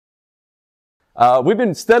We've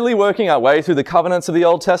been steadily working our way through the covenants of the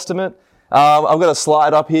Old Testament. I've got a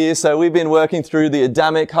slide up here. So we've been working through the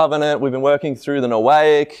Adamic covenant. We've been working through the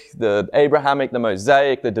Noahic, the Abrahamic, the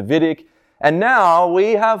Mosaic, the Davidic. And now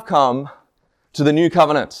we have come to the new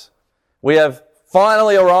covenant. We have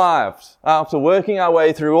finally arrived after working our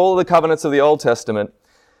way through all the covenants of the Old Testament.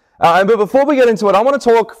 But before we get into it, I want to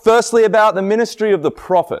talk firstly about the ministry of the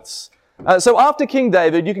prophets. So after King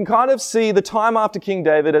David, you can kind of see the time after King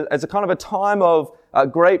David as a kind of a time of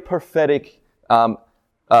great prophetic,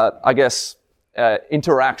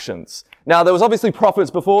 interactions. Now, there was obviously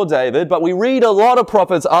prophets before David, but we read a lot of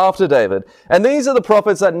prophets after David. And these are the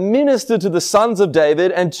prophets that ministered to the sons of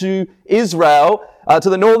David and to Israel, to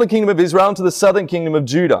the northern kingdom of Israel and to the southern kingdom of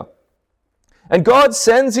Judah. And God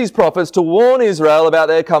sends his prophets to warn Israel about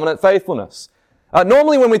their covenant faithfulness.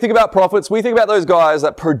 Normally when we think about prophets, we think about those guys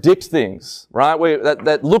that predict things, right?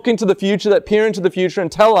 That look into the future, that peer into the future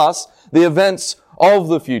and tell us the events of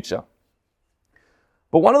the future.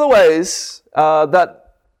 But one of the ways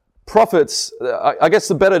that prophets, I guess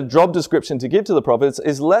the better job description to give to the prophets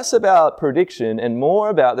is less about prediction and more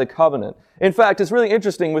about the covenant. In fact, it's really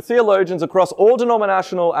interesting with theologians across all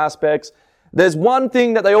denominational aspects, there's one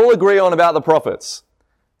thing that they all agree on about the prophets.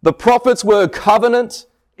 The prophets were covenant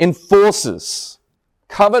enforcers.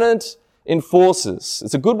 Covenant enforcers.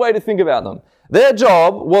 It's a good way to think about them. Their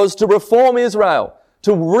job was to reform Israel,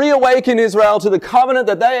 to reawaken Israel to the covenant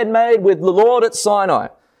that they had made with the Lord at Sinai.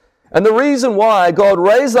 And the reason why God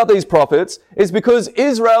raised up these prophets is because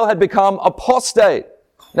Israel had become apostate.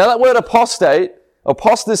 Now that word apostate,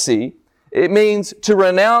 apostasy, it means to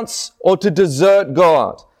renounce or to desert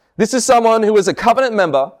God. This is someone who is a covenant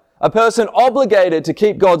member, a person obligated to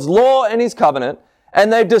keep God's law and his covenant,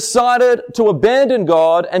 and they've decided to abandon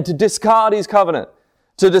God and to discard his covenant,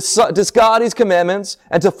 to discard his commandments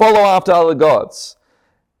and to follow after other gods.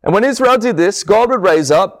 And when Israel did this, God would raise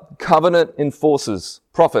up covenant enforcers,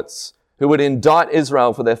 prophets, who would indict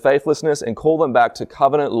Israel for their faithlessness and call them back to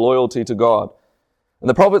covenant loyalty to God. And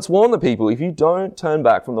the prophets warned the people, if you don't turn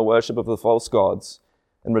back from the worship of the false gods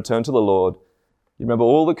and return to the Lord, you remember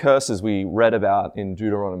all the curses we read about in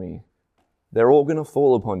Deuteronomy, they're all going to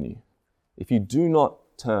fall upon you if you do not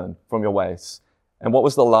turn from your ways. And what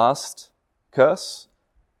was the last curse?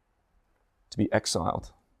 To be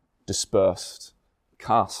exiled, dispersed,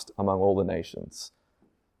 cast among all the nations.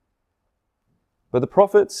 But the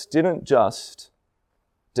prophets didn't just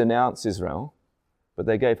denounce Israel, but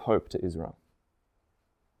they gave hope to Israel.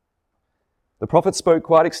 The prophets spoke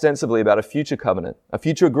quite extensively about a future covenant, a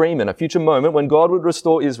future agreement, a future moment when God would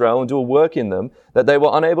restore Israel and do a work in them that they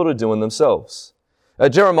were unable to do in themselves.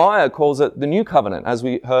 Jeremiah calls it the new covenant, as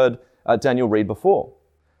we heard Daniel read before.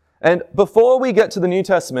 And before we get to the New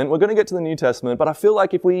Testament, we're going to get to the New Testament, but I feel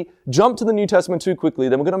like if we jump to the New Testament too quickly,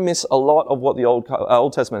 then we're going to miss a lot of what the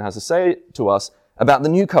Old Testament has to say to us about the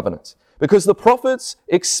new covenant. Because the prophets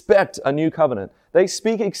expect a new covenant. They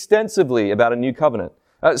speak extensively about a new covenant.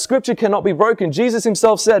 Scripture cannot be broken. Jesus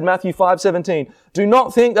himself said, Matthew 5:17, do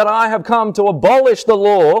not think that I have come to abolish the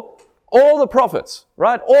law or the prophets,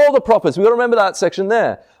 right? All the prophets. We've got to remember that section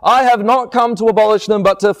there. I have not come to abolish them,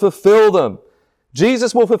 but to fulfill them.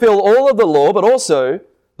 Jesus will fulfill all of the law, but also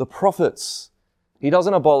the prophets. He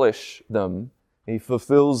doesn't abolish them. He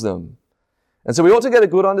fulfills them. And so we ought to get a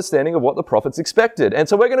good understanding of what the prophets expected. And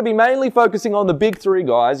so we're going to be mainly focusing on the big three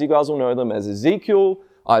guys. You guys will know them as Ezekiel,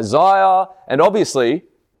 Isaiah, and obviously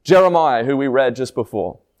Jeremiah, who we read just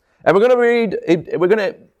before. And we're going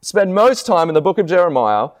to spend most time in the book of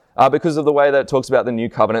Jeremiah because of the way that it talks about the new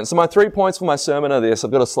covenant. So my 3 points for my sermon are this.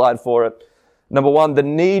 I've got a slide for it. Number 1, the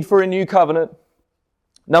need for a new covenant.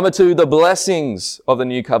 Number 2, the blessings of the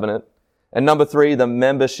new covenant. And number 3, the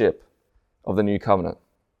membership of the new covenant.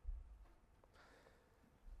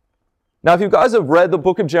 Now, if you guys have read the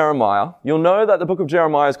book of Jeremiah, you'll know that the book of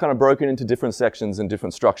Jeremiah is kind of broken into different sections and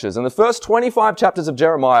different structures. In the first 25 chapters of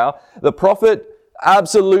Jeremiah, the prophet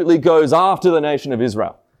absolutely goes after the nation of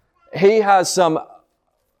Israel. He has some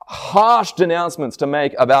harsh denouncements to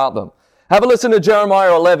make about them. Have a listen to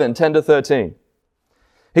Jeremiah 11, 10 to 13.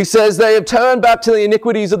 He says, they have turned back to the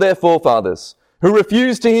iniquities of their forefathers, who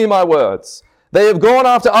refused to hear my words. They have gone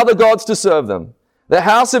after other gods to serve them. The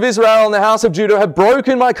house of Israel and the house of Judah have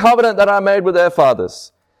broken my covenant that I made with their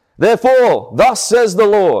fathers. Therefore, thus says the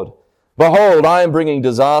Lord, behold, I am bringing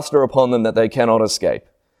disaster upon them that they cannot escape.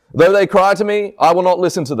 Though they cry to me, I will not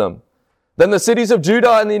listen to them. Then the cities of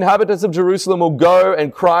Judah and the inhabitants of Jerusalem will go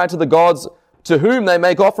and cry to the gods to whom they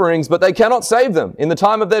make offerings, but they cannot save them in the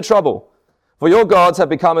time of their trouble. For your gods have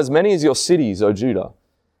become as many as your cities, O Judah,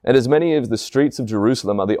 and as many of the streets of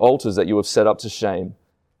Jerusalem are the altars that you have set up to shame,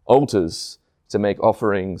 altars to make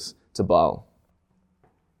offerings to Baal.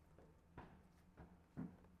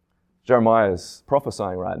 Jeremiah is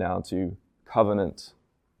prophesying right now to covenant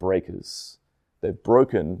breakers. They've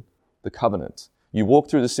broken the covenant. You walk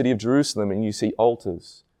through the city of Jerusalem and you see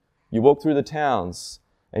altars. You walk through the towns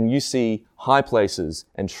and you see high places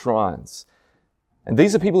and shrines. And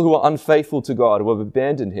these are people who are unfaithful to God, who have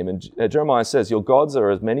abandoned him. And Jeremiah says, your gods are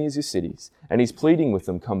as many as your cities. And he's pleading with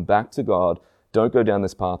them, come back to God. Don't go down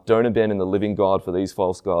this path. Don't abandon the living God for these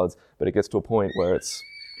false gods. But it gets to a point where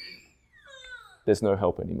there's no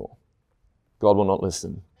help anymore. God will not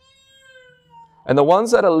listen. And the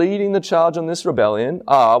ones that are leading the charge on this rebellion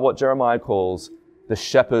are what Jeremiah calls the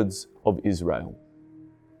shepherds of Israel.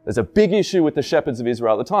 There's a big issue with the shepherds of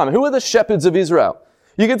Israel at the time. Who are the shepherds of Israel?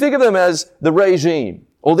 You can think of them as the regime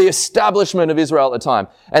or the establishment of Israel at the time.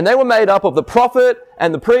 And they were made up of the prophet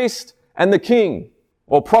and the priest and the king,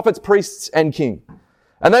 or prophets, priests, and king.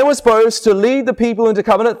 And they were supposed to lead the people into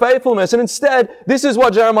covenant faithfulness. And instead, this is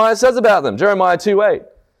what Jeremiah says about them. Jeremiah 2:8.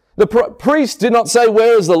 The priest did not say,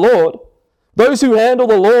 where is the Lord? Those who handle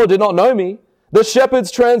the law did not know me. The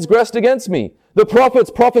shepherds transgressed against me. The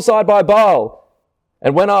prophets prophesied by Baal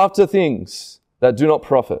and went after things that do not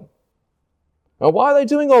profit. Now, why are they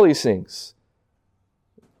doing all these things?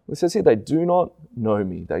 It says here, they do not know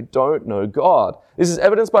me. They don't know God. This is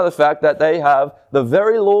evidenced by the fact that they have the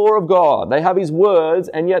very law of God. They have his words,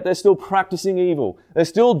 and yet they're still practicing evil. They're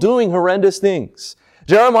still doing horrendous things.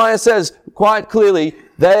 Jeremiah says quite clearly,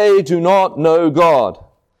 they do not know God.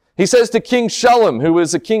 He says to King Shallum, who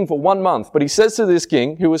was a king for 1 month, but he says to this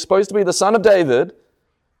king, who was supposed to be the son of David,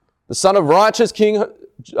 the son of righteous King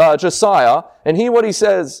Josiah, and here's what he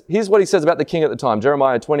says about the king at the time,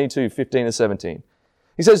 Jeremiah 22:15-17.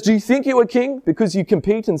 He says, do you think you are king because you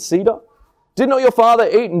compete in cedar? Did not your father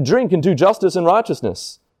eat and drink and do justice and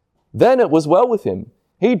righteousness? Then it was well with him.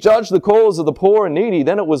 He judged the cause of the poor and needy,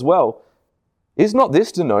 then it was well. Is not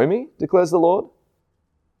this to know me, declares the Lord?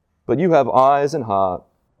 But you have eyes and heart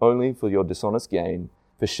only for your dishonest gain,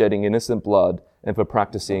 for shedding innocent blood, and for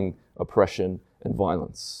practicing oppression and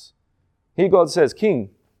violence. Here God says, King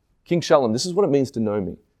Shallum, this is what it means to know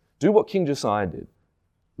me. Do what King Josiah did.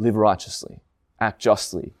 Live righteously, act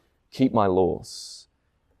justly, keep my laws.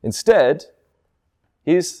 Instead,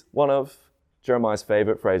 here's one of Jeremiah's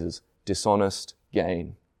favorite phrases, dishonest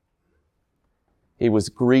gain. He was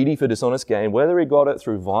greedy for dishonest gain, whether he got it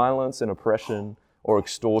through violence and oppression or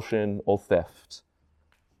extortion or theft.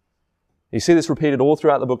 You see this repeated all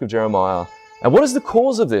throughout the book of Jeremiah. And what is the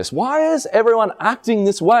cause of this? Why is everyone acting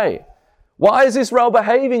this way? Why is Israel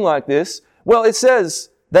behaving like this? Well, it says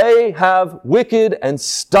they have wicked and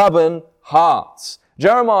stubborn hearts.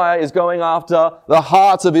 Jeremiah is going after the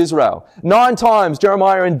hearts of Israel. 9 times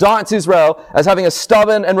Jeremiah indicts Israel as having a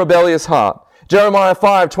stubborn and rebellious heart. Jeremiah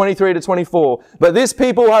 5:23-24. But this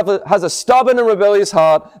people has a stubborn and rebellious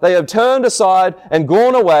heart. They have turned aside and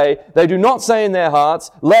gone away. They do not say in their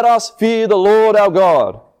hearts, let us fear the Lord our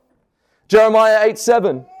God. Jeremiah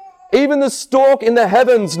 8:7. Even the stork in the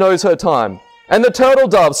heavens knows her time, and the turtle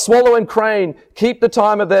dove, swallow and crane keep the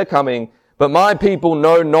time of their coming, but my people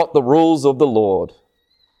know not the rules of the Lord.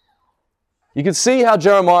 You can see how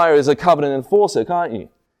Jeremiah is a covenant enforcer, can't you?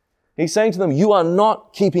 He's saying to them, you are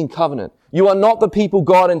not keeping covenant. You are not the people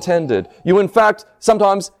God intended. You, in fact,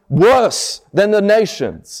 sometimes worse than the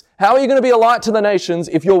nations. How are you going to be a light to the nations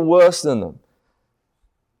if you're worse than them?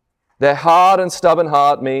 Their hard and stubborn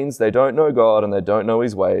heart means they don't know God and they don't know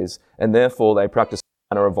his ways, and therefore they practice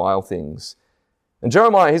all manner of vile things. And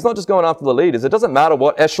Jeremiah, he's not just going after the leaders. It doesn't matter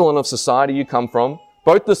what echelon of society you come from.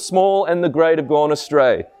 Both the small and the great have gone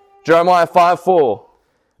astray. Jeremiah 5:4.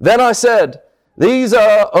 Then I said, these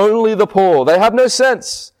are only the poor. They have no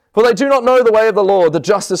sense, for they do not know the way of the Lord, the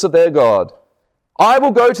justice of their God. I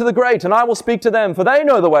will go to the great and I will speak to them, for they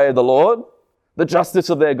know the way of the Lord, the justice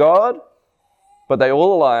of their God. But they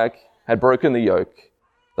all alike had broken the yoke.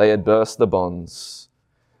 They had burst the bonds.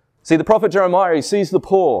 See, the prophet Jeremiah, he sees the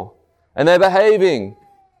poor and they're behaving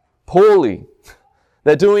poorly.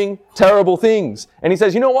 They're doing terrible things. And he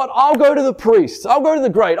says, you know what? I'll go to the priests. I'll go to the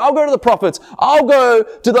great. I'll go to the prophets. I'll go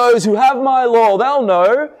to those who have my law. They'll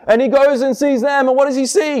know. And he goes and sees them. And what does he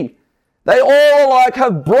see? They all alike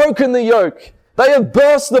have broken the yoke. They have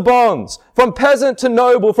burst the bonds. From peasant to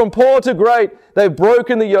noble, from poor to great, they've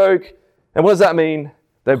broken the yoke. And what does that mean?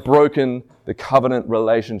 They've broken the covenant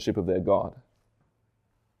relationship of their God.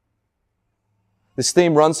 This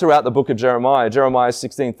theme runs throughout the book of Jeremiah. Jeremiah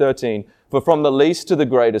 16:13. For from the least to the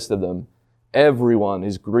greatest of them, everyone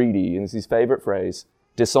is greedy, and it's his favorite phrase,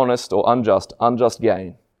 dishonest or unjust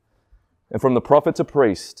gain. And from the prophet to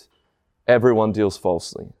priest, everyone deals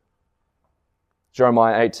falsely.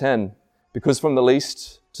 Jeremiah 8:10. Because from the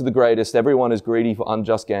least to the greatest, everyone is greedy for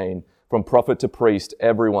unjust gain. From prophet to priest,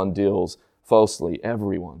 everyone deals falsely.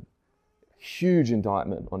 Everyone. Huge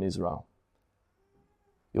indictment on Israel.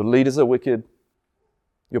 Your leaders are wicked.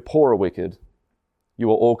 Your poor are wicked.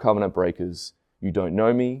 You are all covenant breakers. You don't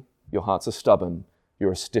know me. Your hearts are stubborn.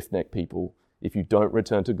 You're a stiff-necked people. If you don't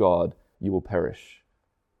return to God, you will perish.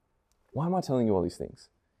 Why am I telling you all these things?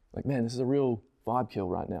 Like, man, this is a real vibe kill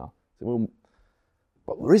right now.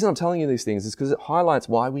 But the reason I'm telling you these things is because it highlights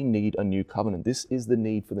why we need a new covenant. This is the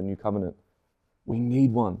need for the new covenant. We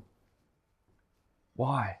need one.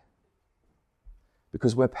 Why?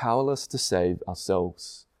 Because we're powerless to save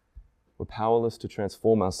ourselves. We're powerless to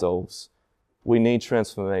transform ourselves. We need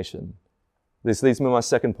transformation. This leads me to my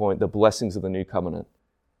second point, the blessings of the new covenant.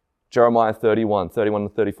 Jeremiah 31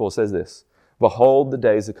 and 34 says this, "Behold, the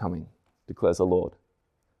days are coming, declares the Lord,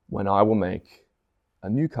 when I will make a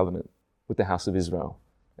new covenant with the house of Israel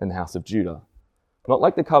and the house of Judah. Not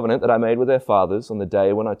like the covenant that I made with their fathers on the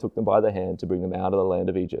day when I took them by the hand to bring them out of the land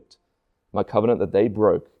of Egypt. My covenant that they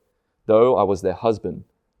broke, though I was their husband,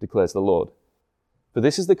 declares the Lord. For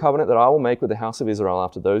this is the covenant that I will make with the house of Israel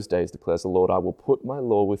after those days, declares the Lord. I will put my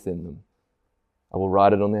law within them. I will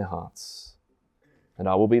write it on their hearts, and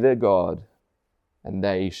I will be their God, and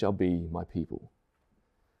they shall be my people.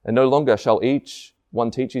 And no longer shall each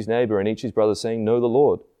one teach his neighbor and each his brother, saying, Know the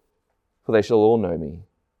Lord, for they shall all know me,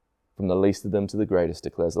 from the least of them to the greatest,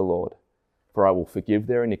 declares the Lord. For I will forgive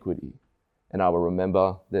their iniquity, and I will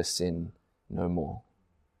remember their sin no more."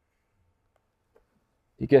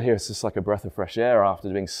 You get here, it's just like a breath of fresh air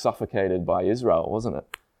after being suffocated by Israel, wasn't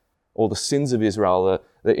it? All the sins of Israel,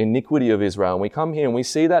 the iniquity of Israel. And we come here and we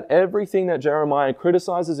see that everything that Jeremiah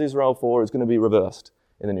criticizes Israel for is going to be reversed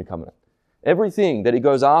in the new covenant. Everything that he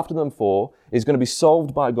goes after them for is going to be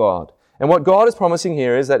solved by God. And what God is promising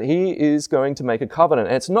here is that he is going to make a covenant.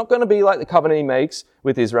 And it's not going to be like the covenant he makes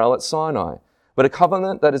with Israel at Sinai, but a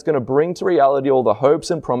covenant that is going to bring to reality all the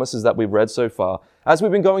hopes and promises that we've read so far. As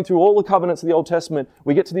we've been going through all the covenants of the Old Testament,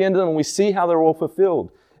 we get to the end of them and we see how they're all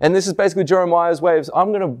fulfilled. And this is basically Jeremiah's way of, I'm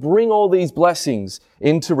going to bring all these blessings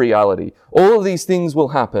into reality. All of these things will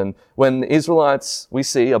happen when the Israelites, we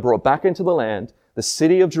see, are brought back into the land. The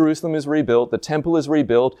city of Jerusalem is rebuilt, the temple is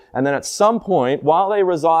rebuilt, and then at some point, while they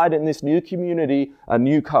reside in this new community, a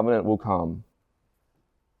new covenant will come.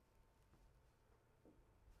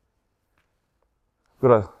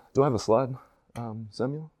 Do I have a slide,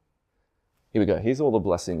 Samuel? Here we go. Here's all the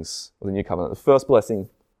blessings of the new covenant. The first blessing,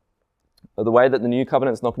 the way that the new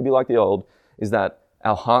covenant is not going to be like the old, is that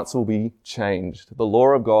our hearts will be changed. The law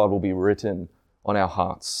of God will be written on our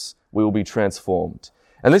hearts. We will be transformed.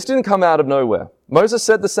 And this didn't come out of nowhere. Moses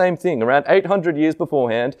said the same thing around 800 years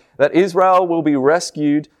beforehand, that Israel will be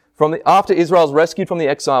rescued after Israel's rescued from the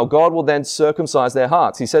exile, God will then circumcise their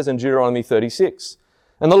hearts. He says in Deuteronomy 36,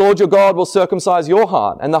 "And the Lord your God will circumcise your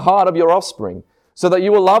heart and the heart of your offspring, so that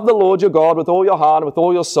you will love the Lord your God with all your heart and with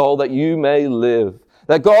all your soul, that you may live."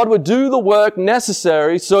 That God would do the work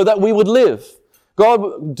necessary so that we would live. God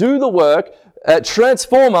would do the work,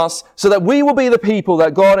 transform us so that we will be the people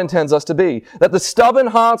that God intends us to be. That the stubborn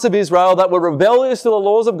hearts of Israel that were rebellious to the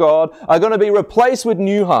laws of God are going to be replaced with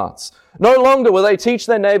new hearts. No longer will they teach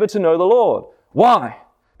their neighbor to know the Lord. Why?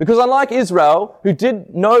 Because unlike Israel, who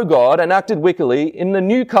did know God and acted wickedly, in the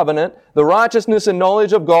new covenant, the righteousness and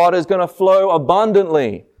knowledge of God is going to flow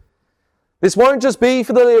abundantly. This won't just be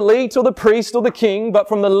for the elite or the priest or the king, but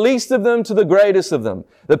from the least of them to the greatest of them.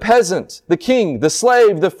 The peasant, the king, the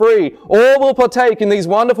slave, the free, all will partake in these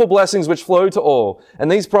wonderful blessings which flow to all. And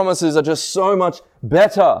these promises are just so much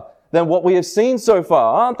better than what we have seen so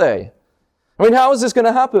far, aren't they? I mean, how is this going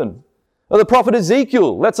to happen? Well, the prophet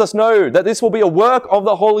Ezekiel lets us know that this will be a work of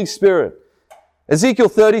the Holy Spirit. Ezekiel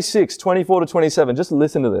 36, 24 to 27. Just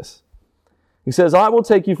listen to this. He says, "I will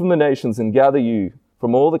take you from the nations and gather you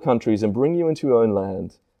from all the countries and bring you into your own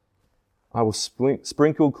land. I will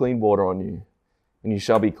sprinkle clean water on you, and you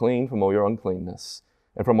shall be clean from all your uncleanness.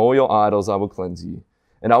 And from all your idols I will cleanse you.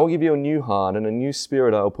 And I will give you a new heart, and a new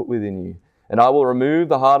spirit I will put within you. And I will remove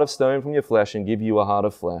the heart of stone from your flesh and give you a heart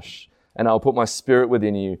of flesh. And I will put my spirit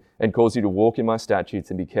within you and cause you to walk in my statutes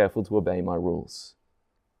and be careful to obey my rules."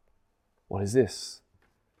 What is this?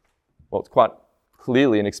 Well, it's quite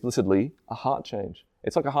clearly and explicitly a heart change.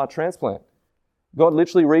 It's like a heart transplant. God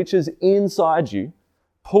literally reaches inside you,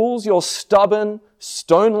 pulls your stubborn,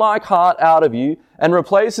 stone-like heart out of you, and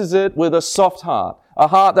replaces it with a soft heart. A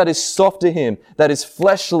heart that is soft to Him, that is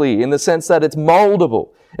fleshly in the sense that it's moldable.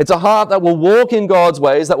 It's a heart that will walk in God's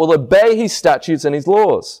ways, that will obey His statutes and His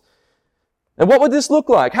laws. And what would this look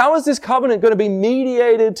like? How is this covenant going to be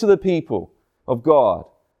mediated to the people of God?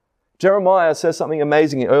 Jeremiah says something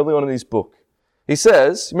amazing early on in his book. He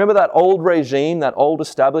says, remember that old regime, that old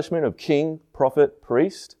establishment of king, prophet,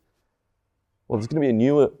 priest? Well, there's going to be a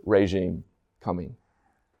newer regime coming.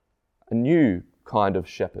 A new kind of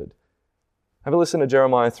shepherd. Have a listen to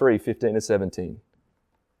Jeremiah 3:15-17.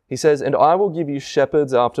 He says, "And I will give you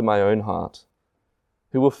shepherds after my own heart,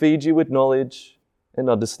 who will feed you with knowledge and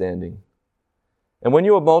understanding. And when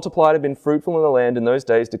you have multiplied and been fruitful in the land in those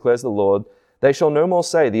days, declares the Lord, they shall no more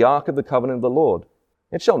say, the ark of the covenant of the Lord.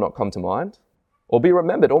 It shall not come to mind, or be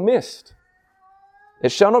remembered, or missed.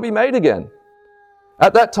 It shall not be made again.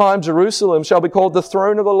 At that time, Jerusalem shall be called the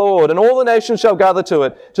throne of the Lord, and all the nations shall gather to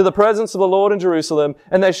it, to the presence of the Lord in Jerusalem,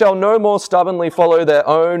 and they shall no more stubbornly follow their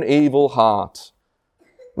own evil heart."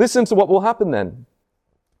 Listen to what will happen then.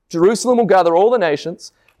 Jerusalem will gather all the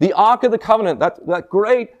nations. The Ark of the Covenant, that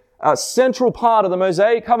great central part of the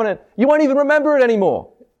Mosaic Covenant, you won't even remember it anymore.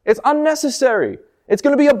 It's unnecessary. It's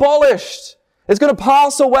going to be abolished. It's going to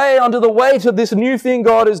pass away under the weight of this new thing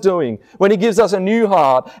God is doing when He gives us a new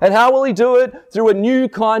heart. And how will He do it? Through a new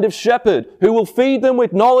kind of shepherd who will feed them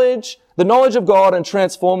with knowledge, the knowledge of God, and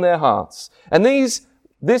transform their hearts. And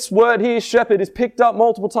this word here, shepherd, is picked up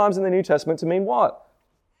multiple times in the New Testament to mean what?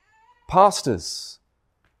 Pastors.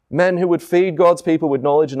 Men who would feed God's people with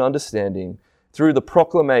knowledge and understanding through the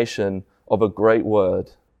proclamation of a great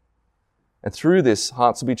word. And through this,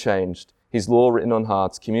 hearts will be changed. His law written on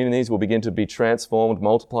hearts. Communities will begin to be transformed,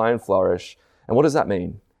 multiply and flourish. And what does that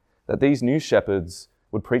mean? That these new shepherds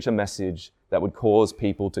would preach a message that would cause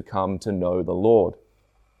people to come to know the Lord.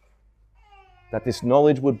 That this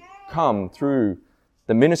knowledge would come through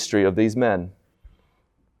the ministry of these men.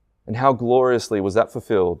 And how gloriously was that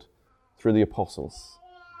fulfilled? Through the apostles.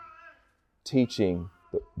 Teaching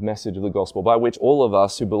the message of the gospel by which all of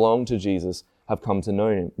us who belong to Jesus have come to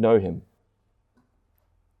know him.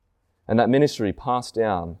 And that ministry passed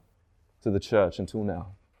down to the church until now.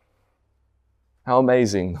 How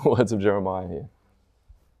amazing the words of Jeremiah here.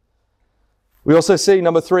 We also see,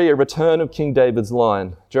 number 3, a return of King David's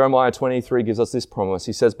line. Jeremiah 23 gives us this promise.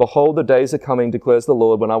 He says, "Behold, the days are coming, declares the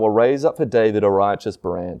Lord, when I will raise up for David a righteous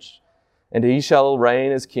branch. And he shall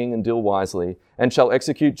reign as king and deal wisely, and shall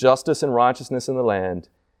execute justice and righteousness in the land.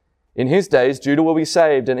 In his days Judah will be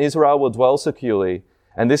saved, and Israel will dwell securely.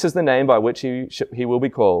 And this is the name by which he will be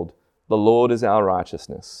called. The Lord is our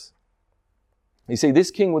righteousness." You see,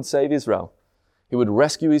 this king would save Israel. He would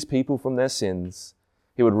rescue his people from their sins.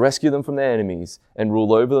 He would rescue them from their enemies and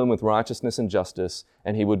rule over them with righteousness and justice,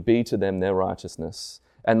 and he would be to them their righteousness.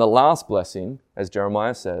 And the last blessing, as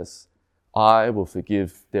Jeremiah says, "I will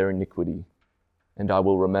forgive their iniquity, and I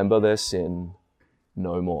will remember their sin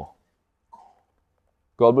no more."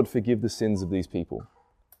 God would forgive the sins of these people.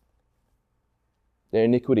 Their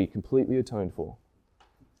iniquity completely atoned for.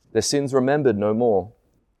 Their sins remembered no more.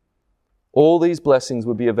 All these blessings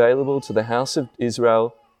would be available to the house of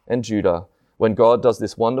Israel and Judah when God does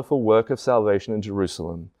this wonderful work of salvation in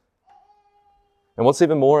Jerusalem. And what's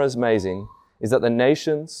even more amazing is that the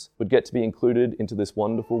nations would get to be included into this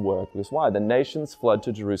wonderful work. Because why? The nations flood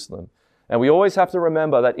to Jerusalem. And we always have to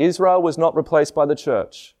remember that Israel was not replaced by the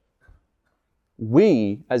church.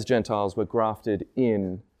 We, as Gentiles, were grafted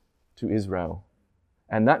in to Israel.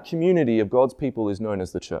 And that community of God's people is known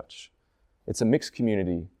as the church. It's a mixed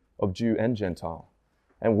community of Jew and Gentile.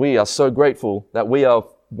 And we are so grateful that we are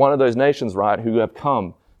one of those nations, right, who have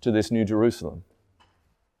come to this new Jerusalem.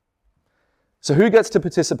 So who gets to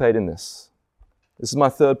participate in this? This is my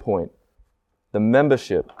third point, the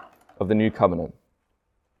membership of the new covenant.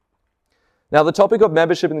 Now, the topic of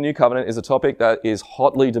membership in the new covenant is a topic that is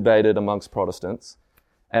hotly debated amongst Protestants,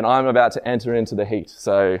 and I'm about to enter into the heat,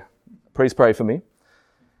 so please pray for me.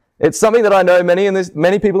 It's something that I know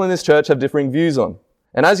many people in this church have differing views on.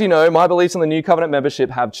 And as you know, my beliefs on the new covenant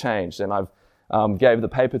membership have changed, and I've gave the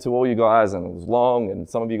paper to all you guys, and it was long, and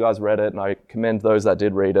some of you guys read it, and I commend those that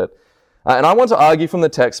did read it. And I want to argue from the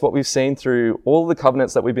text what we've seen through all the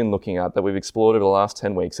covenants that we've been looking at, that we've explored over the last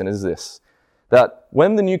 10 weeks, and is this, that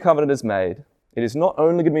when the new covenant is made, it is not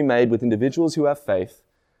only going to be made with individuals who have faith,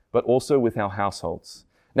 but also with our households.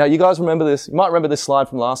 Now, you guys remember this, you might remember this slide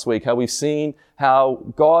from last week, how we've seen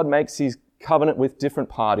how God makes his covenant with different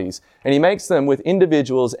parties, and he makes them with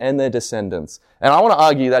individuals and their descendants. And I want to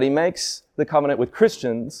argue that he makes the covenant with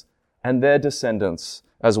Christians and their descendants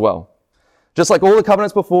as well. Just like all the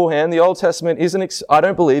covenants beforehand, the Old Testament I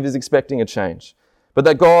don't believe is expecting a change, but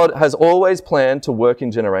that God has always planned to work in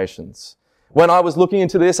generations. When I was looking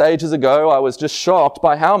into this ages ago, I was just shocked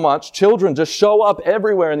by how much children just show up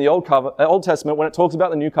everywhere in the Old Testament when it talks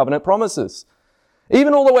about the new covenant promises.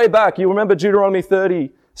 Even all the way back, you remember Deuteronomy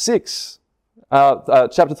 36,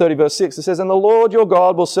 chapter 30, verse 6, it says, "And the Lord your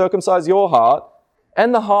God will circumcise your heart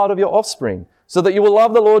and the heart of your offspring, so that you will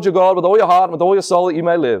love the Lord your God with all your heart and with all your soul that you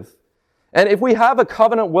may live. And if we have a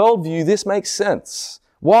covenant worldview, this makes sense.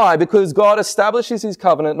 Why? Because God establishes his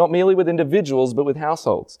covenant not merely with individuals, but with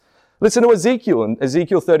households. Listen to Ezekiel in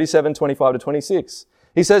Ezekiel 37:25-26.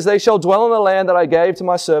 He says, "They shall dwell in the land that I gave to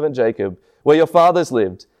my servant Jacob, where your fathers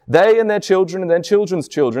lived. They and their children and their children's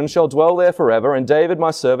children shall dwell there forever, and David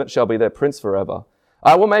my servant shall be their prince forever.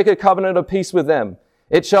 I will make a covenant of peace with them.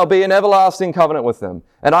 It shall be an everlasting covenant with them.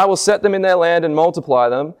 And I will set them in their land and multiply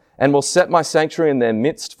them, and will set my sanctuary in their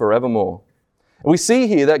midst forevermore." We see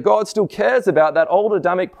here that God still cares about that old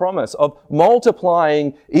Adamic promise of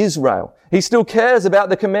multiplying Israel. He still cares about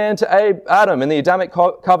the command to Adam in the Adamic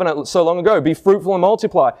covenant so long ago, be fruitful and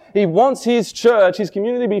multiply. He wants his church, his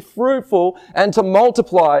community to be fruitful and to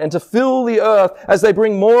multiply and to fill the earth as they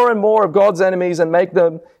bring more and more of God's enemies and make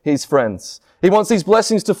them his friends. He wants these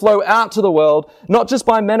blessings to flow out to the world, not just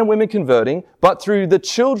by men and women converting, but through the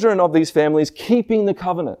children of these families keeping the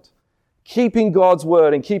covenant. Keeping God's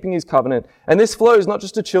word and keeping his covenant. And this flows not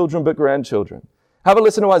just to children, but grandchildren. Have a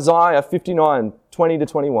listen to Isaiah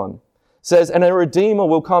 59:20-21. It says, "And a Redeemer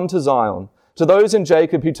will come to Zion, to those in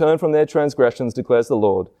Jacob who turn from their transgressions, declares the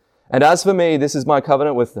Lord. And as for me, this is my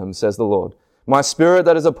covenant with them, says the Lord. My spirit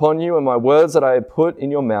that is upon you and my words that I have put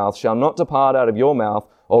in your mouth shall not depart out of your mouth,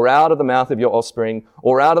 or out of the mouth of your offspring,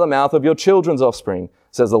 or out of the mouth of your children's offspring,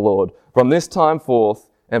 says the Lord, from this time forth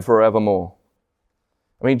and forevermore."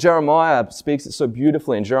 I mean, Jeremiah speaks it so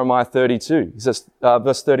beautifully in Jeremiah 32. He says,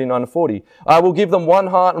 verse 39-40, "I will give them one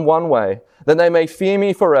heart and one way, that they may fear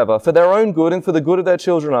me forever, for their own good and for the good of their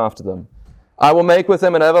children after them. I will make with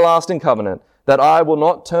them an everlasting covenant, that I will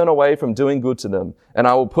not turn away from doing good to them, and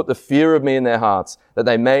I will put the fear of me in their hearts, that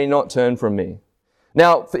they may not turn from me."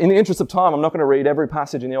 Now, in the interest of time, I'm not going to read every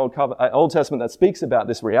passage in the Old Testament that speaks about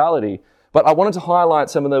this reality, but I wanted to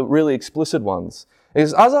highlight some of the really explicit ones.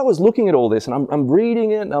 Because as I was looking at all this, and I'm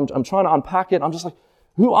reading it, and I'm trying to unpack it, I'm just like,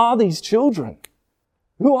 who are these children?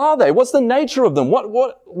 Who are they? What's the nature of them?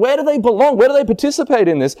 Where do they belong? Where do they participate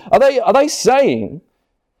in this? Are they saying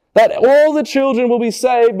that all the children will be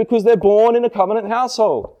saved because they're born in a covenant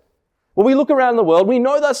household? When we look around the world, we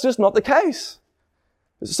know that's just not the case.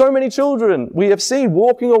 There's so many children we have seen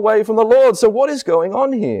walking away from the Lord. So what is going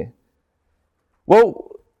on here?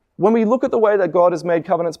 Well, when we look at the way that God has made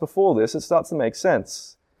covenants before this, it starts to make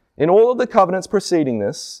sense. In all of the covenants preceding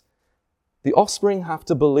this, the offspring have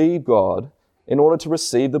to believe God in order to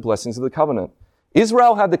receive the blessings of the covenant.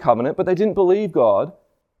 Israel had the covenant, but they didn't believe God,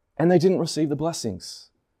 and they didn't receive the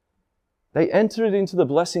blessings. They entered into the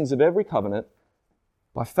blessings of every covenant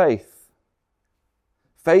by faith.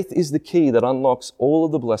 Faith is the key that unlocks all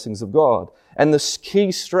of the blessings of God. And the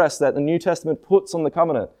key stress that the New Testament puts on the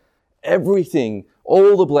covenant, everything,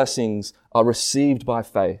 all the blessings are received by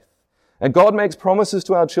faith. And God makes promises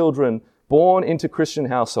to our children born into Christian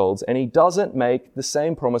households, and he doesn't make the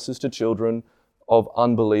same promises to children of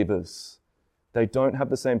unbelievers. They don't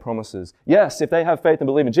have the same promises. Yes, if they have faith and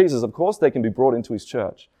believe in Jesus, of course they can be brought into his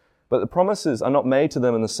church. But the promises are not made to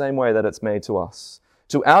them in the same way that it's made to us.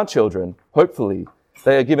 To our children, hopefully,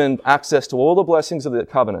 they are given access to all the blessings of the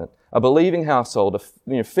covenant, a believing household,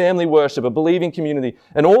 family worship, a believing community,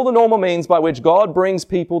 and all the normal means by which God brings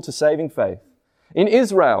people to saving faith. In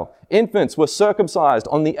Israel, infants were circumcised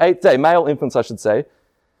on the 8th day, male infants I should say,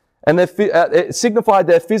 and it signified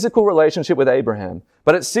their physical relationship with Abraham,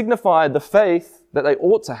 but it signified the faith that they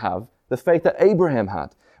ought to have, the faith that Abraham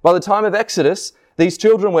had. By the time of Exodus, these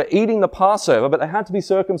children were eating the Passover, but they had to be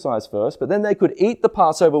circumcised first, but then they could eat the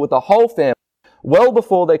Passover with the whole family well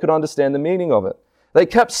before they could understand the meaning of it. They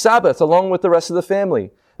kept Sabbath along with the rest of the family.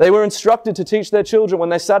 They were instructed to teach their children when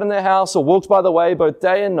they sat in their house or walked by the way, both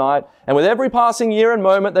day and night. And with every passing year and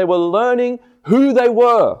moment, they were learning who they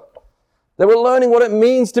were. They were learning what it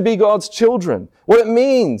means to be God's children, what it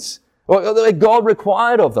means, what God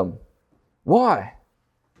required of them. Why?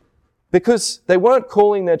 Because they weren't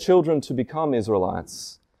calling their children to become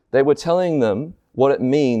Israelites. They were telling them what it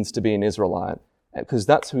means to be an Israelite, because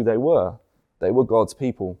that's who they were. They were God's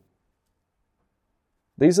people.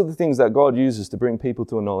 These are the things that God uses to bring people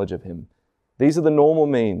to a knowledge of him. These are the normal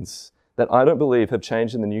means that I don't believe have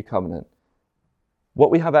changed in the new covenant.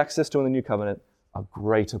 What we have access to in the new covenant are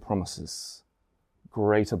greater promises,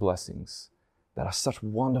 greater blessings that are such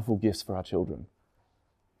wonderful gifts for our children.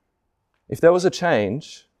 If there was a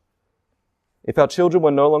change, if our children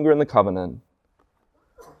were no longer in the covenant,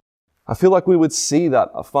 I feel like we would see that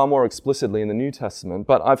far more explicitly in the New Testament.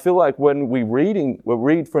 But I feel like when we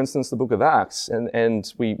read, for instance, the book of Acts,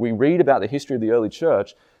 and we read about the history of the early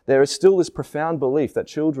church, there is still this profound belief that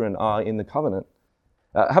children are in the covenant.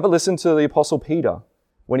 Have a listen to the Apostle Peter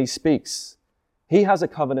when he speaks. He has a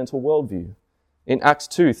covenantal worldview. In Acts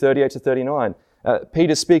 2, 38 to 39,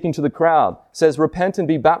 Peter speaking to the crowd says, "Repent and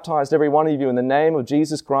be baptized, every one of you, in the name of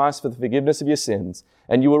Jesus Christ for the forgiveness of your sins,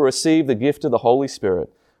 and you will receive the gift of the Holy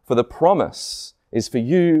Spirit. For the promise is for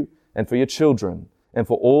you and for your children and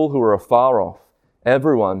for all who are afar off,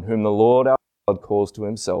 everyone whom the Lord our God calls to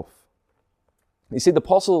himself." You see, the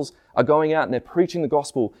apostles are going out and they're preaching the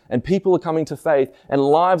gospel, and people are coming to faith, and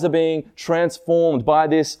lives are being transformed by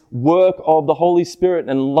this work of the Holy Spirit,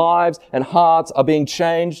 and lives and hearts are being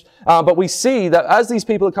changed. But we see that as these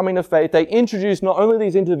people are coming to faith, they introduce not only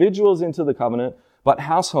these individuals into the covenant, but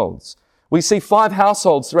households. We see 5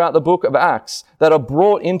 households throughout the book of Acts that are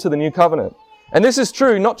brought into the new covenant. And this is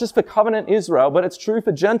true not just for covenant Israel, but it's true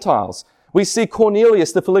for Gentiles. We see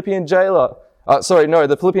Cornelius, the Philippian jailer.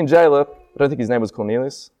 The Philippian jailer, I don't think his name was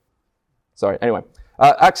Cornelius.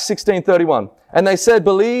 Acts 16:31. "And they said,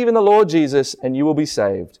 'Believe in the Lord Jesus, and you will be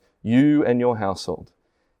saved, you and your household.'"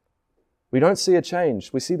 We don't see a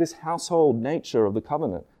change. We see this household nature of the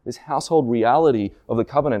covenant, this household reality of the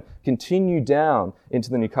covenant continue down into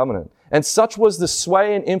the new covenant. And such was the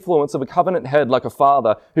sway and influence of a covenant head like a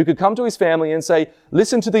father who could come to his family and say,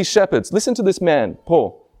 "Listen to these shepherds, listen to this man,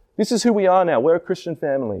 Paul. This is who we are now. We're a Christian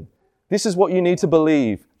family. This is what you need to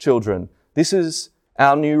believe, children. This is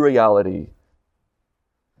our new reality."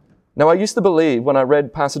 Now, I used to believe when I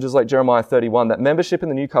read passages like Jeremiah 31 that membership in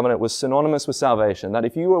the new covenant was synonymous with salvation, that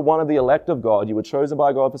if you were one of the elect of God, you were chosen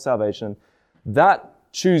by God for salvation, that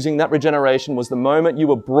choosing, that regeneration was the moment you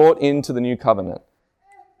were brought into the new covenant.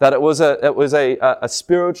 That it was a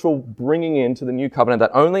spiritual bringing into the new covenant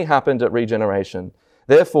that only happened at regeneration.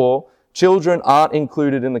 Therefore, children aren't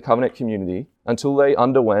included in the covenant community until they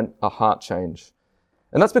underwent a heart change.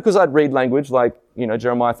 And that's because I'd read language like,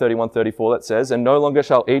 Jeremiah 31:34 that says, "And no longer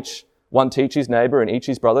shall each one teach his neighbor and each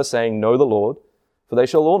his brother, saying, 'Know the Lord, for they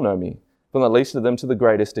shall all know me, from the least of them to the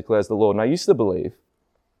greatest, declares the Lord.'" And I used to believe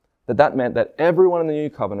that meant that everyone in the new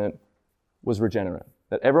covenant was regenerate,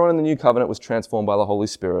 that everyone in the new covenant was transformed by the Holy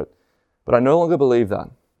Spirit. But I no longer believe that.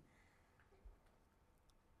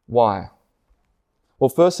 Why? Well,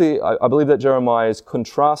 firstly, I believe that Jeremiah is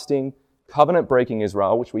contrasting covenant-breaking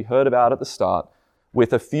Israel, which we heard about at the start,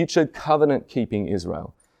 with a future covenant-keeping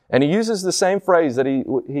Israel. And he uses the same phrase that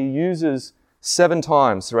he uses 7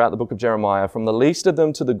 times throughout the book of Jeremiah, from the least of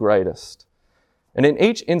them to the greatest. And in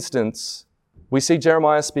each instance, we see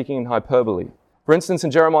Jeremiah speaking in hyperbole. For instance,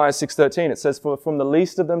 in Jeremiah 6:13, it says, "For from the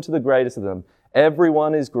least of them to the greatest of them,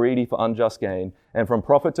 everyone is greedy for unjust gain, and from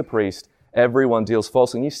prophet to priest, everyone deals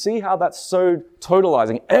falsely." And you see how that's so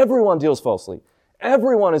totalizing. Everyone deals falsely.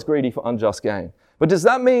 Everyone is greedy for unjust gain. But does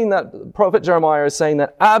that mean that Prophet Jeremiah is saying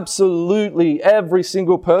that absolutely every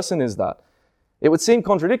single person is that? It would seem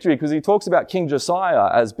contradictory because he talks about King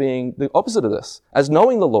Josiah as being the opposite of this, as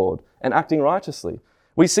knowing the Lord and acting righteously.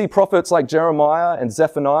 We see prophets like Jeremiah and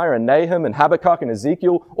Zephaniah and Nahum and Habakkuk and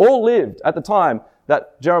Ezekiel all lived at the time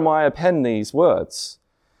that Jeremiah penned these words.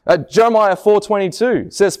 Jeremiah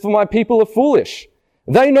 4:22 says, "For my people are foolish.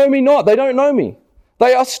 They know me not. They don't know me.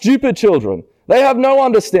 They are stupid children. They have no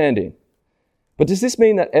understanding." But does this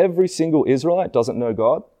mean that every single Israelite doesn't know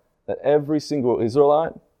God? That every single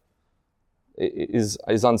Israelite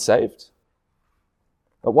is unsaved?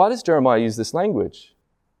 But why does Jeremiah use this language?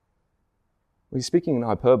 Well, he's speaking in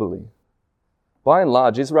hyperbole. By and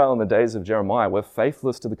large, Israel in the days of Jeremiah were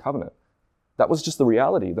faithless to the covenant. That was just the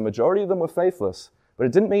reality. The majority of them were faithless, but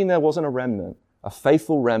it didn't mean there wasn't a remnant, a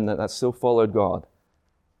faithful remnant that still followed God.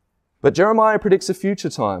 But Jeremiah predicts a future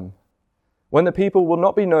time when the people will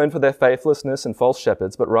not be known for their faithlessness and false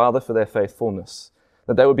shepherds, but rather for their faithfulness.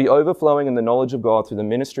 That they would be overflowing in the knowledge of God through the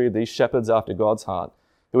ministry of these shepherds after God's heart,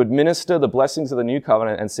 who would minister the blessings of the new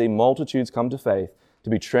covenant and see multitudes come to faith, to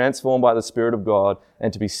be transformed by the Spirit of God,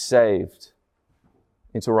 and to be saved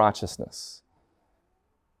into righteousness.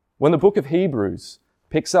 When the book of Hebrews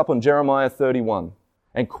picks up on Jeremiah 31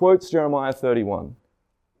 and quotes Jeremiah 31,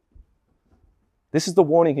 this is the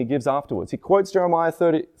warning he gives afterwards. He quotes Jeremiah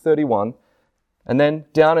 31, and then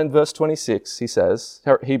down in verse 26, he says,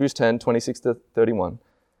 Hebrews 10, 26 to 31,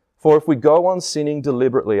 "For if we go on sinning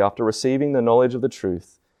deliberately after receiving the knowledge of the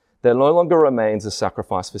truth, there no longer remains a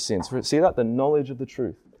sacrifice for sins." See that? The knowledge of the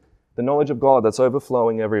truth. The knowledge of God that's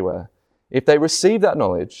overflowing everywhere. If they receive that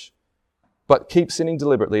knowledge, but keep sinning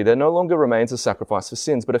deliberately, there no longer remains a sacrifice for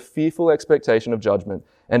sins, but a fearful expectation of judgment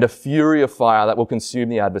and a fury of fire that will consume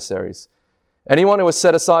the adversaries. Anyone who has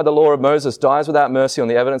set aside the law of Moses dies without mercy on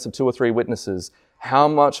the evidence of 2 or 3 witnesses. How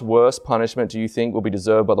much worse punishment do you think will be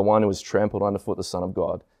deserved by the one who has trampled underfoot the Son of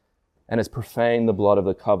God and has profaned the blood of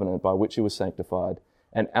the covenant by which he was sanctified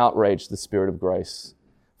and outraged the Spirit of grace?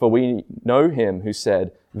 For we know him who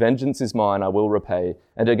said, 'Vengeance is mine, I will repay.'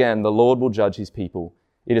 And again, the Lord will judge his people.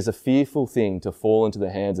 It is a fearful thing to fall into the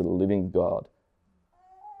hands of the living God."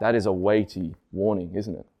 That is a weighty warning,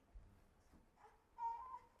 isn't it?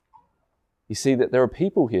 You see that there are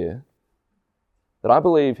people here that I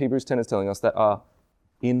believe Hebrews 10 is telling us that are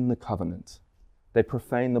in the covenant. They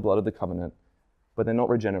profane the blood of the covenant, but they're not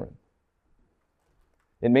regenerate.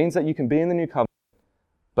 It means that you can be in the new covenant,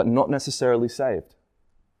 but not necessarily saved.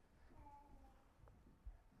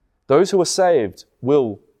 Those who are saved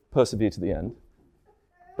will persevere to the end.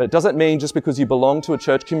 But it doesn't mean just because you belong to a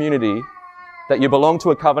church community, that you belong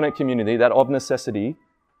to a covenant community, that of necessity,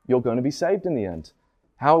 you're going to be saved in the end.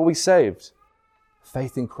 How are we saved?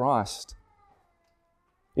 Faith in Christ.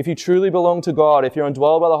 If you truly belong to God, if you're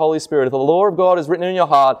indwelled by the Holy Spirit, if the law of God is written in your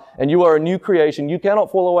heart and you are a new creation, you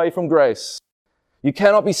cannot fall away from grace. You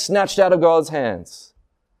cannot be snatched out of God's hands.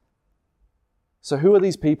 So who are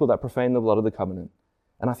these people that profane the blood of the covenant?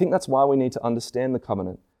 And I think that's why we need to understand the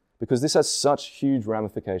covenant, because this has such huge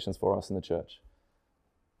ramifications for us in the church.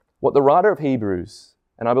 What the writer of Hebrews,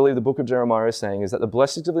 and I believe the book of Jeremiah, is saying is that the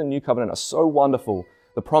blessings of the new covenant are so wonderful.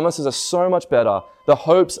 The promises are so much better. The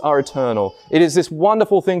hopes are eternal. It is this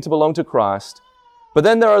wonderful thing to belong to Christ. But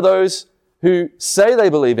then there are those who say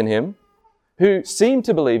they believe in him, who seem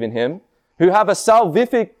to believe in him, who have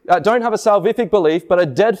don't have a salvific belief, but a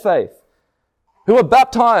dead faith, who are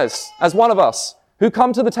baptized as one of us, who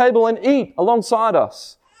come to the table and eat alongside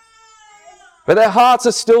us. But their hearts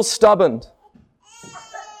are still stubborn.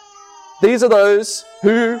 These are those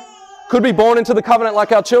who could be born into the covenant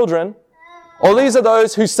like our children, or these are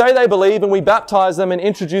those who say they believe and we baptize them and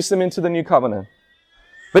introduce them into the new covenant.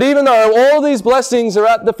 But even though all these blessings are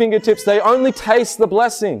at the fingertips, they only taste the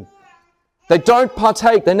blessing. They don't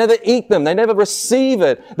partake. They never eat them. They never receive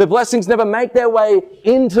it. The blessings never make their way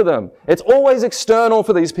into them. It's always external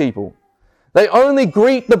for these people. They only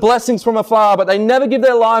greet the blessings from afar, but they never give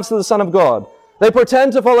their lives to the Son of God. They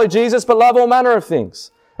pretend to follow Jesus, but love all manner of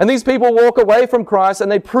things. And these people walk away from Christ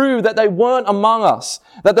and they prove that they weren't among us,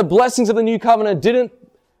 that the blessings of the new covenant didn't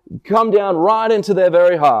come down right into their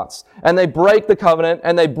very hearts. And they break the covenant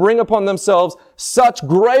and they bring upon themselves such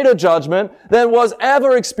greater judgment than was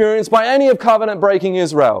ever experienced by any of covenant-breaking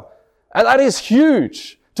Israel. And that is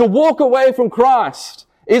huge. To walk away from Christ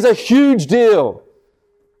is a huge deal.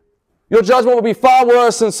 Your judgment will be far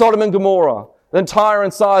worse than Sodom and Gomorrah, than Tyre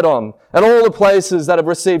and Sidon, and all the places that have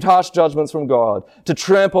received harsh judgments from God. To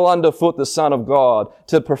trample underfoot the Son of God,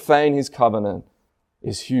 to profane his covenant,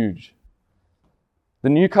 is huge. The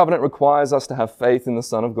new covenant requires us to have faith in the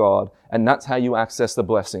Son of God, and that's how you access the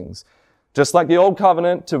blessings. Just like the old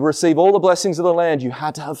covenant, to receive all the blessings of the land, you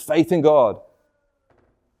had to have faith in God.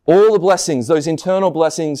 All the blessings, those internal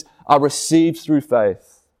blessings, are received through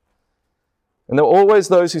faith. And there are always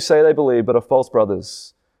those who say they believe but are false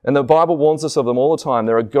brothers. And the Bible warns us of them all the time.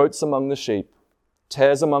 There are goats among the sheep,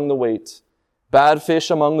 tares among the wheat, bad fish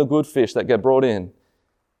among the good fish that get brought in,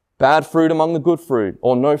 bad fruit among the good fruit,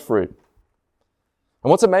 or no fruit. And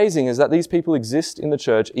what's amazing is that these people exist in the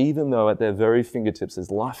church even though at their very fingertips is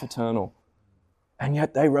life eternal. And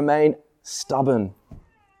yet they remain stubborn.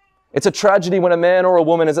 It's a tragedy when a man or a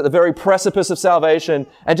woman is at the very precipice of salvation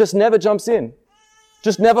and just never jumps in,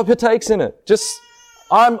 just never partakes in it.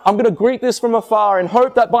 I'm going to greet this from afar and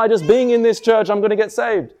hope that by just being in this church, I'm going to get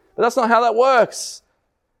saved. But that's not how that works.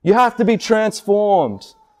 You have to be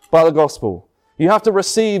transformed by the gospel. You have to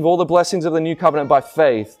receive all the blessings of the new covenant by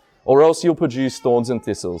faith, or else you'll produce thorns and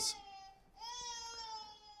thistles.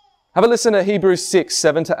 Have a listen to Hebrews 6,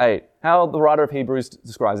 7-8, how the writer of Hebrews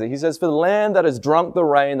describes it. He says, "For the land that has drunk the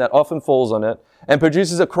rain that often falls on it, and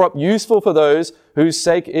produces a crop useful for those whose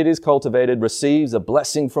sake it is cultivated, receives a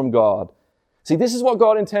blessing from God." See, this is what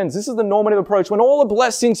God intends. This is the normative approach. When all the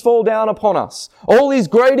blessings fall down upon us, all these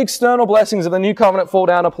great external blessings of the new covenant fall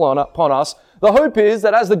down upon us, the hope is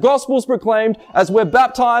that as the gospel is proclaimed, as we're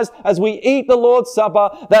baptized, as we eat the Lord's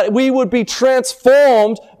Supper, that we would be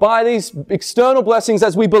transformed by these external blessings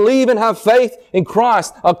as we believe and have faith in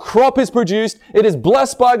Christ. A crop is produced. It is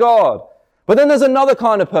blessed by God. But then there's another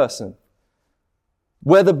kind of person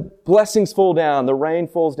where the blessings fall down, the rain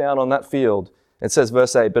falls down on that field. It says,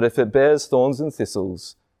 verse 8, "But if it bears thorns and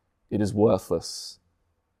thistles, it is worthless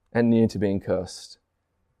and near to being cursed,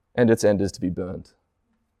 and its end is to be burned."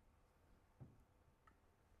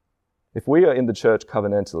 If we are in the church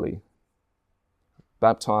covenantally,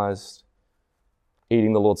 baptized,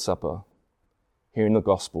 eating the Lord's Supper, hearing the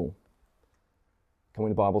gospel, coming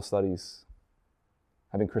to Bible studies,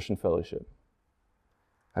 having Christian fellowship,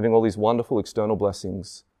 having all these wonderful external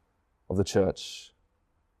blessings of the church,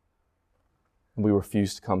 and we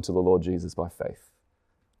refuse to come to the Lord Jesus by faith,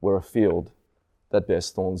 we're a field that bears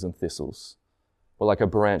thorns and thistles. We're like a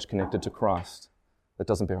branch connected to Christ that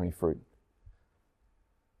doesn't bear any fruit.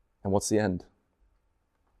 And what's the end?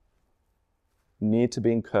 Near to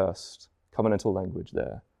being cursed, covenantal language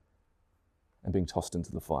there, and being tossed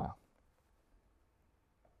into the fire.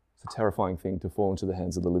 It's a terrifying thing to fall into the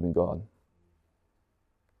hands of the living God.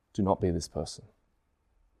 Do not be this person.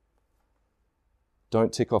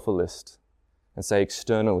 Don't tick off a list and say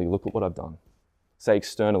externally, look at what I've done. Say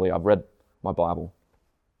externally, I've read my Bible.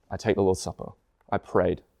 I take the Lord's Supper. I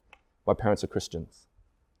prayed. My parents are Christians.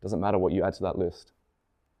 Doesn't matter what you add to that list.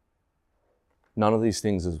 None of these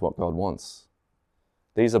things is what God wants.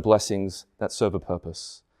 These are blessings that serve a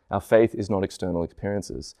purpose. Our faith is not external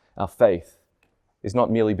experiences. Our faith is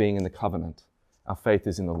not merely being in the covenant. Our faith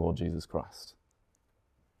is in the Lord Jesus Christ.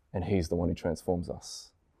 And He's the one who transforms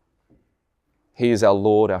us. He is our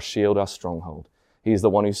Lord, our shield, our stronghold. He is the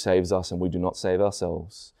one who saves us, and we do not save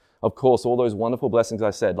ourselves. Of course, all those wonderful blessings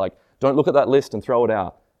I said, like, don't look at that list and throw it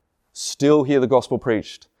out. Still hear the gospel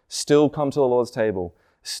preached. Still come to the Lord's table.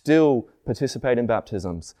 Still participate in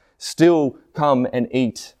baptisms. Still come and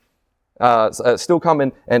eat. Still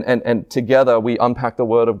come and together we unpack the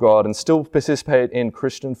Word of God and still participate in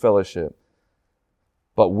Christian fellowship.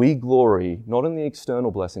 But we glory not in the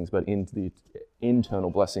external blessings, but in the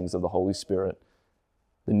internal blessings of the Holy Spirit,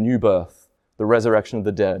 the new birth, the resurrection of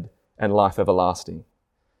the dead, and life everlasting.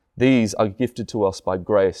 These are gifted to us by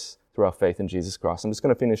grace through our faith in Jesus Christ. I'm just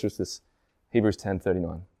going to finish with this, Hebrews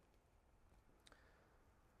 10:39.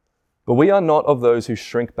 But we are not of those who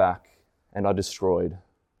shrink back and are destroyed,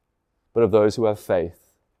 but of those who have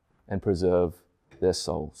faith and preserve their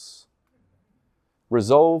souls.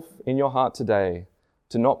 Resolve in your heart today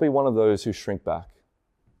to not be one of those who shrink back,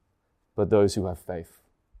 but those who have faith.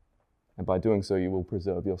 And by doing so, you will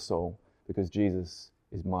preserve your soul, because Jesus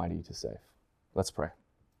is mighty to save. Let's pray.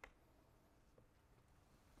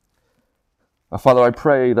 Our Father, I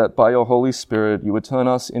pray that by your Holy Spirit, you would turn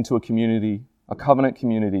us into a community, a covenant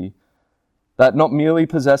community, that not merely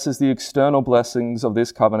possesses the external blessings of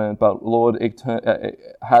this covenant, but, Lord, it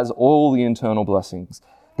has all the internal blessings,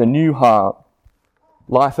 the new heart,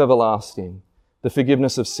 life everlasting, the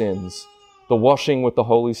forgiveness of sins, the washing with the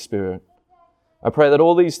Holy Spirit. I pray that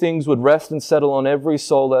all these things would rest and settle on every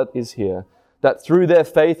soul that is here, that through their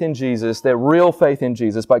faith in Jesus, their real faith in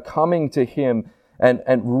Jesus, by coming to Him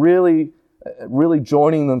and really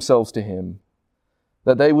joining themselves to Him,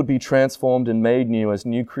 that they would be transformed and made new as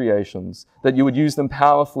new creations, that you would use them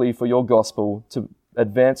powerfully for your gospel to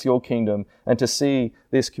advance your kingdom and to see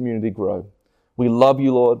this community grow. We love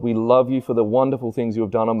you, Lord. We love you for the wonderful things you have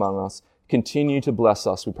done among us. Continue to bless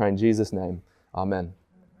us, we pray in Jesus' name. Amen.